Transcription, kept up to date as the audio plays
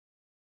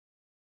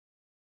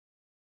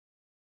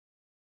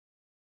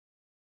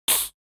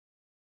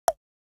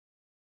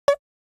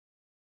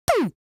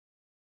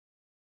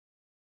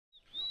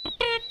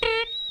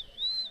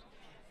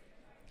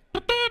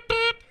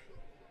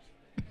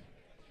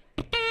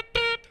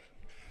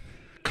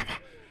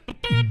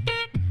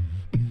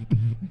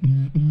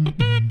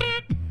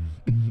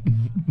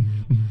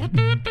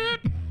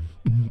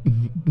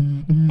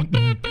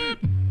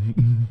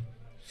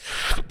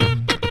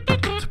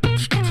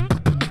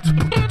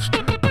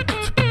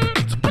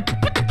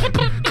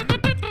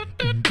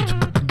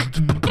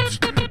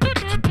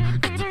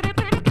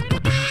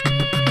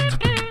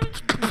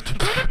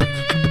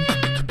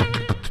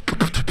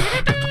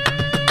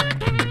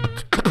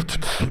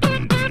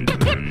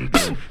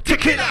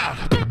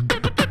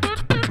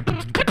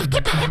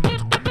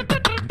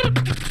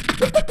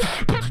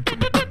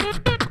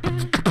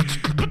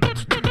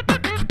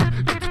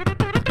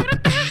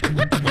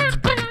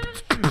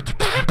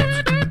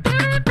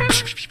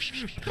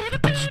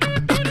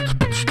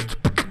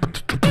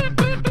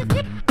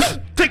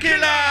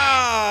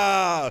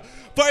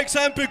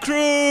4xSample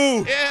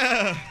crew!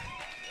 Yeah!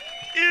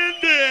 In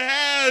the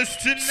house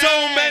tonight!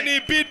 So many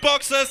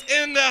beatboxers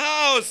in the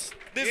house!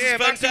 This is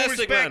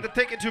fantastic, man. The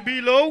ticket to be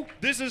low.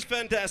 This is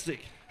fantastic.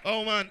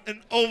 Oh man,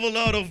 an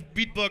overload of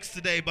beatbox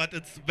today, but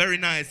it's very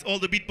nice. All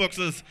the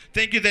beatboxers,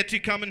 thank you that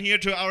you coming here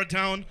to our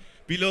town.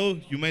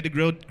 Below, you made a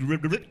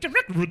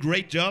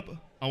great job,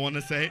 I want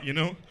to say, you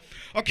know.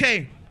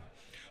 Okay,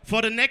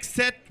 for the next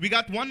set, we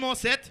got one more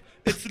set.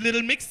 It's a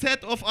little mixed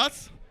set of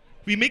us.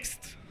 We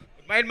mixed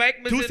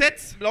two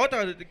sets.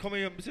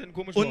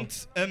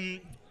 And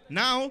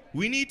now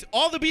we need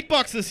all the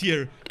beatboxers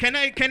here. Can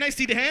I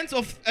see the hands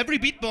of every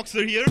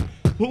beatboxer here?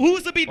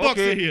 Who's the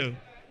beatboxer here?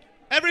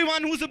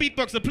 Everyone who's a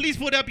beatboxer, please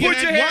put up your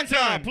hand one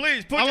time.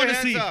 Please put your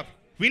hands up.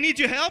 We need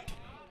your help.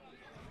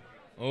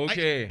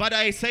 Okay. But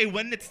I say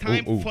when it's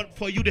time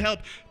for you to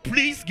help,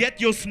 please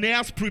get your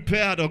snares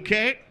prepared,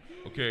 okay?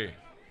 Okay.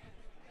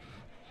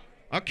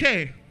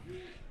 Okay.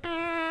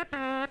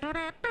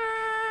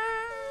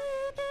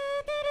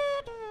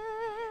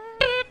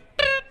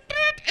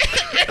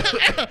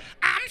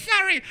 I'm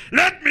sorry.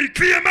 Let me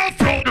clear my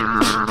throat.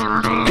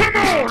 Come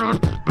on.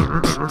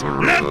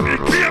 Let me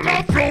clear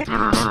my throat.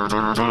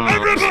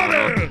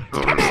 Everybody,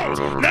 come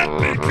on. Let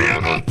me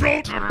clear my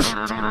throat.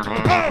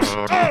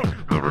 Oh, oh.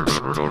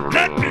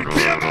 Let me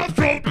clear my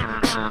throat.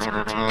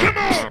 Come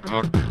on.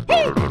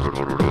 Woo.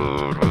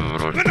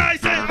 When I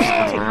say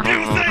oh,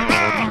 you say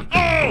ah. Oh,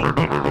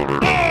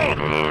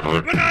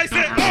 oh. When I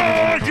say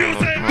oh, you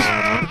say ah.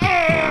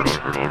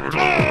 Oh,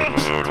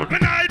 oh.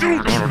 When I do,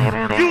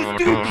 you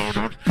do.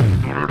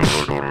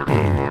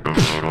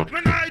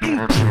 When I do,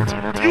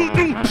 you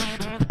do.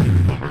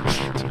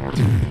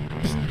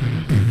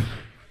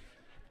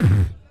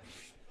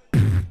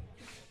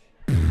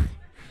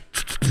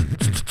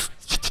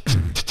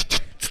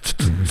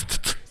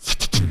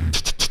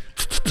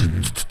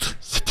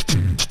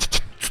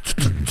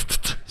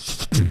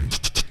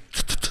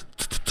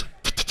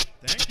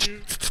 Thank you.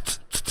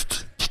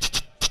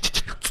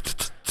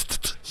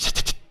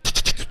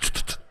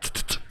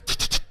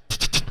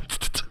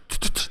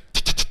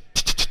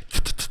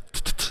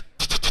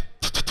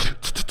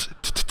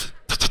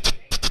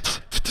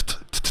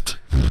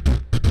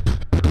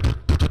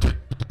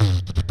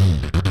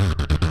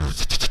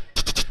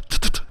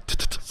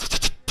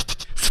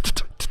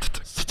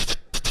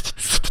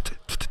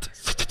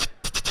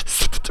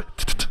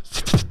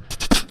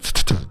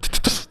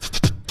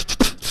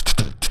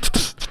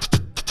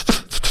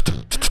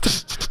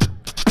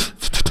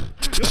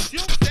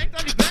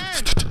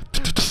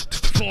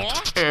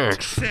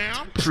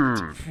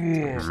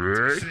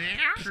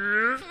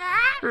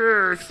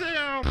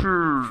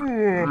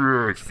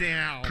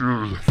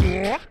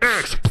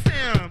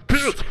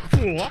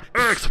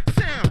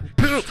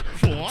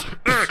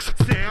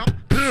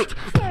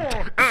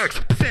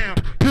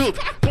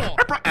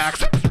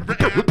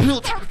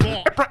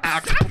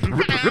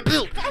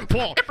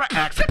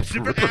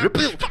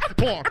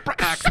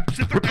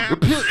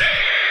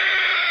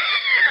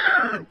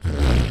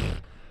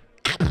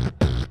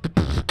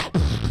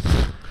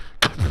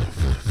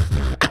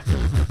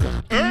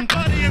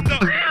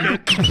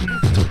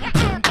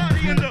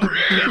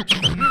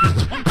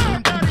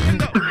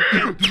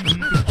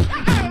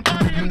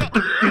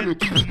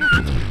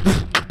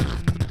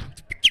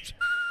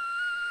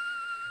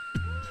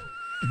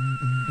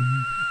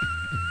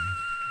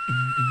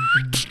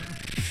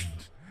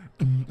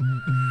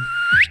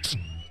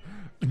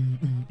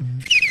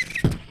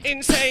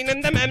 Insane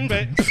in the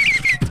membrane.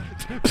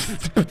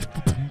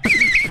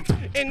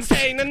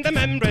 Insane in the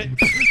membrane.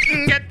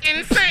 Get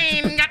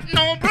insane, got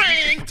no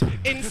brain.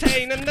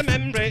 Insane in the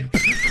membrane.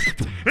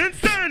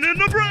 Insane in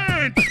the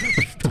brain.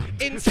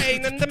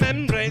 Insane in the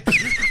membrane.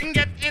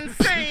 Get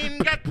insane,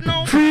 got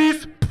no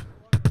brain.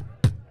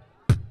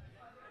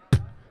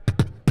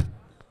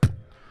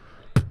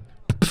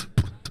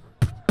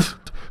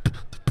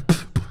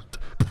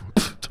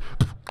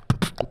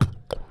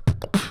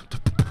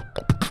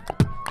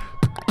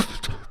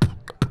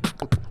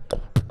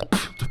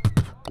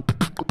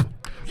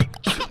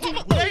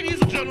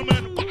 Ladies and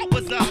gentlemen, what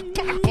was that?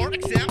 For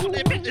example,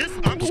 if it is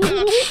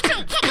unstuck.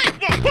 Yeah.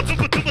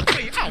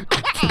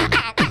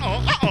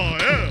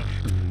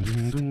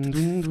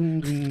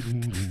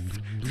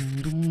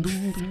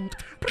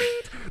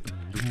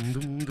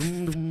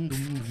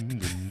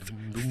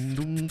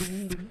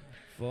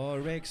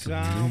 For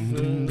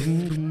example,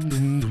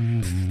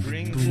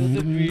 brings you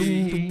the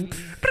beat,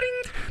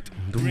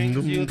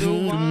 brings you the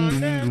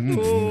one and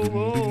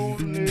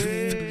only.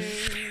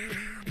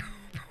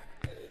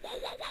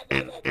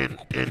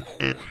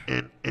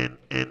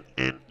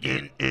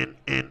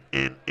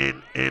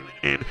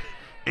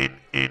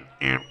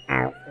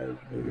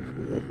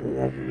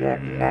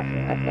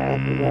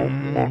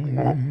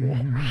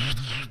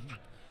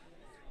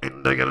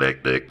 In the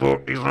galactic,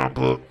 for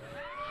example,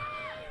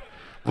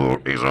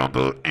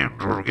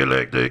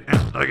 intergalactic,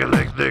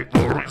 intergalactic,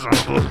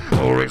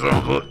 for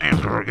example,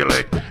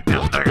 intergalactic,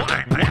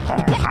 intergalactic,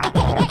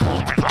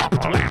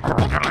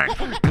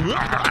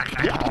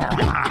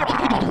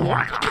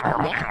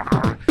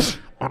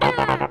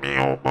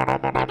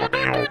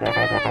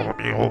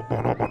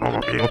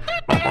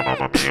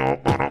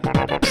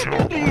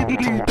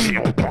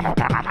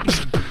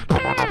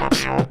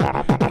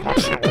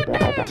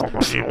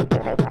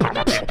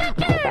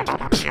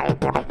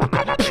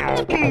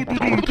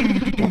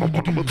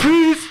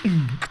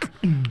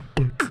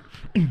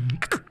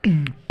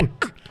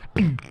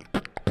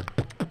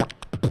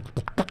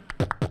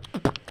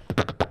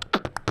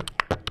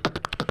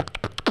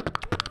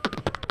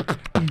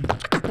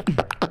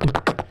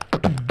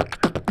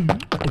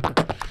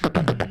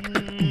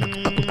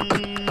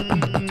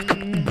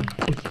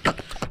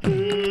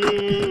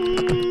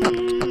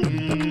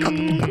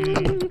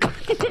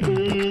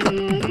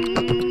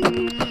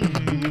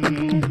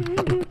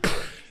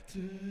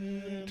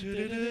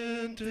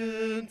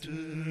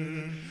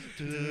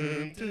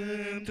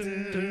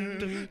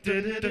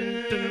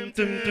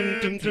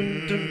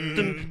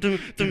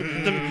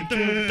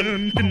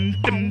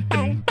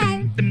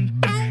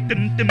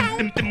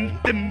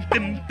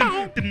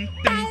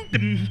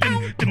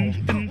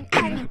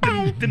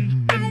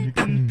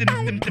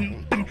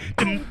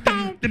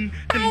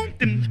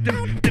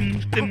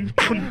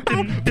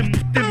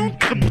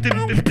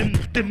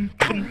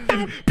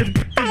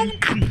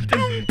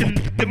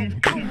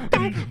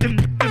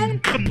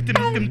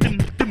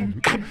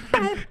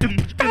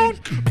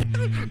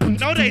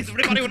 Nowadays,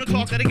 everybody wanna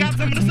talk, that they got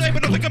something to say,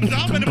 but nothing comes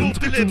out when they move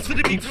the lips to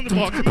the beat from the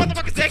box.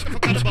 Motherfuckers actually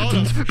forgot about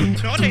us.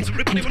 Nowadays,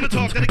 everybody wanna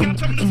talk, that they got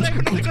something to say,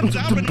 but nothing comes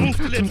out when they move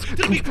the lips to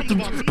the beat from the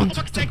box.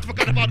 Motherfuckers actually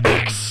forgot about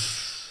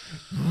us.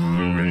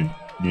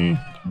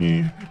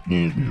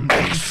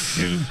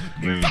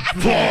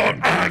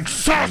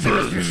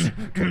 4xSample!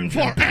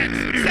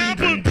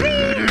 4xSample!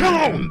 Come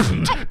on!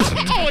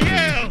 Oh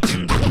yeah!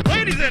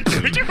 Ladies and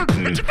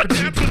gentlemen!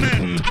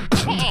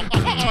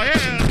 Oh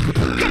yeah!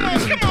 Come on,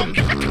 come on,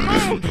 come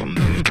on!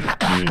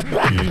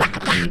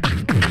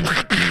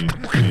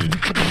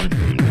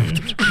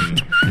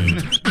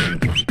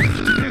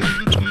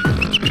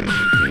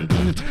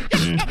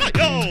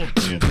 Yo!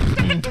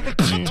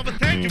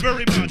 Thank you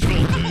very much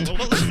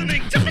for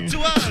listening to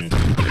us!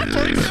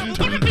 For example,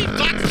 what would be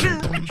time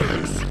to dance.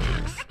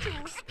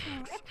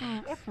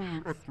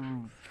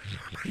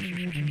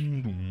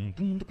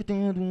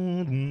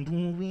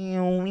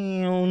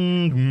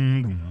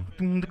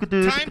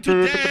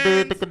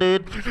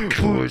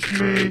 Push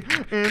me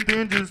and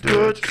then just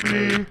touch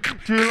me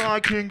till I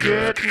can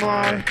get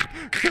my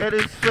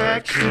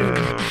satisfaction.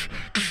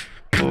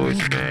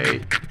 Push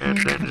me and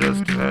then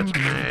just touch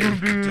me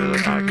till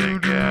I can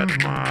get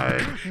my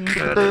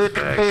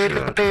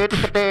satisfaction.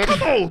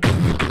 Come on!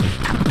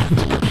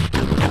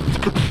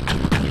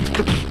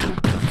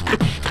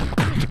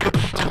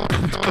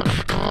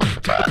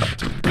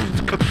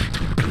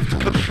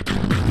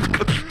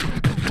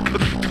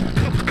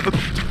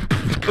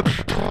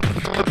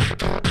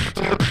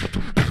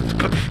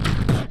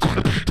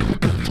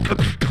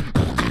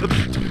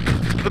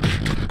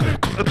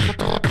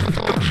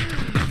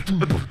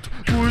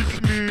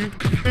 Push me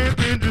and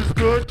then just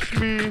touch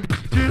me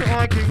till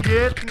I can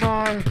get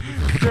my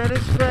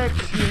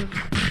satisfaction.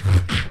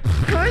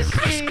 Push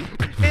me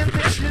and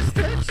then just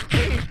touch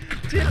me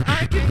till I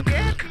can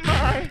get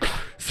my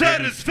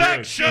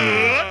Satisfaction!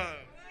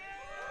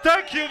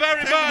 Thank you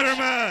very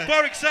much.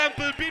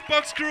 4xSample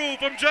Beatbox crew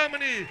from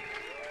Germany.